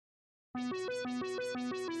We're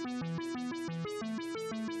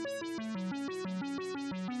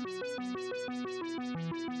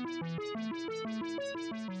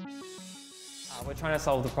trying to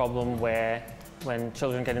solve the problem where when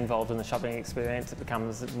children get involved in the shopping experience, it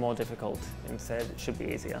becomes more difficult. Instead, it should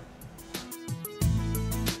be easier.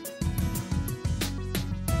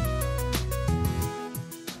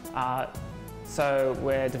 So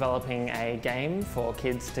we're developing a game for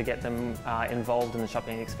kids to get them involved in the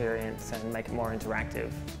shopping experience and make it more interactive.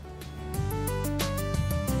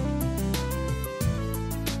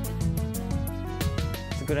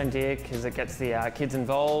 It's a good idea because it gets the kids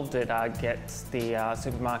involved, it gets the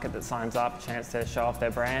supermarket that signs up a chance to show off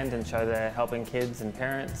their brand and show they're helping kids and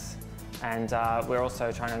parents. And we're also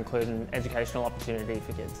trying to include an educational opportunity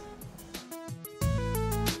for kids.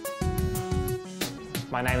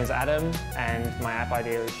 My name is Adam and my app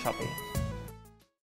idea is Shoppi.